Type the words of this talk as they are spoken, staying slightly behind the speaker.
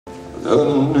The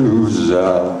news is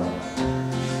out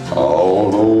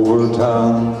all over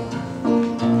town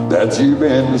that you've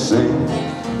been seen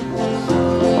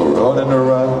running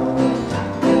around.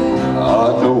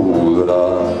 I know that I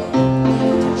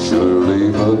should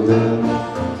leave, but then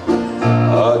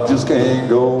I just can't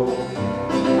go.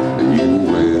 You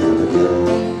will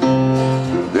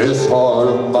again. This heart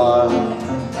of mine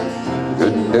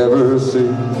could never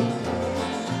see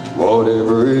what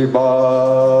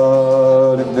everybody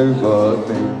knew but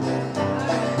me.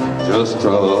 Just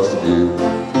trust you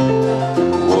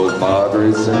was my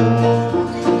great sin.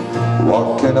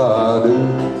 What can I do?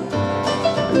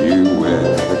 You win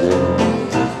again.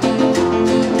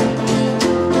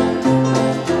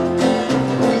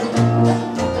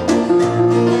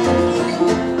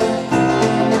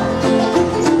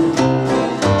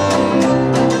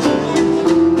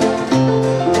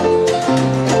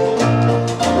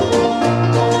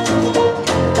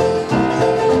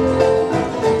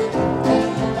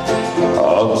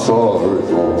 I'm sorry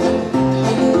for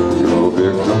your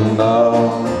victim now,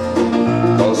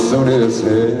 'cause soon his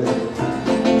head,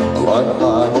 like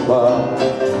mine will bow.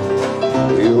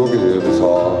 He'll give his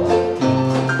heart,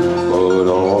 but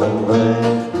all in vain,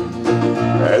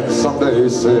 and someday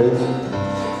say,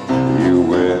 you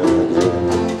win again.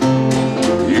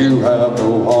 You have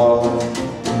no heart,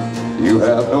 you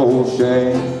have no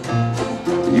shame.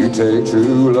 You take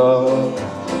true love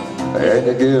and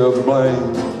you give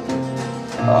blame.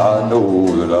 I know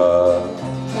that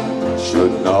I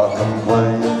should not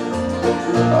complain.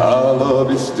 I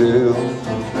love you still,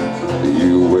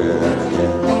 you win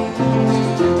again.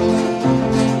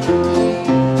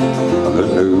 The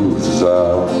news is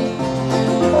out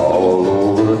all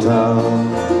over town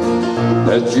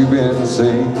that you've been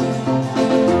seen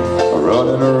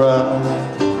running around.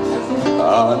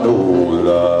 I know that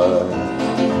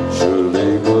I should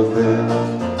leave, but then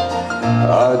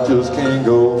I just can't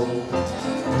go.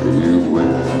 You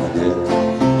win again.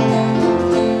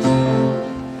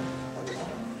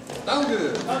 That was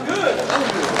good. That was good. That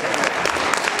was good.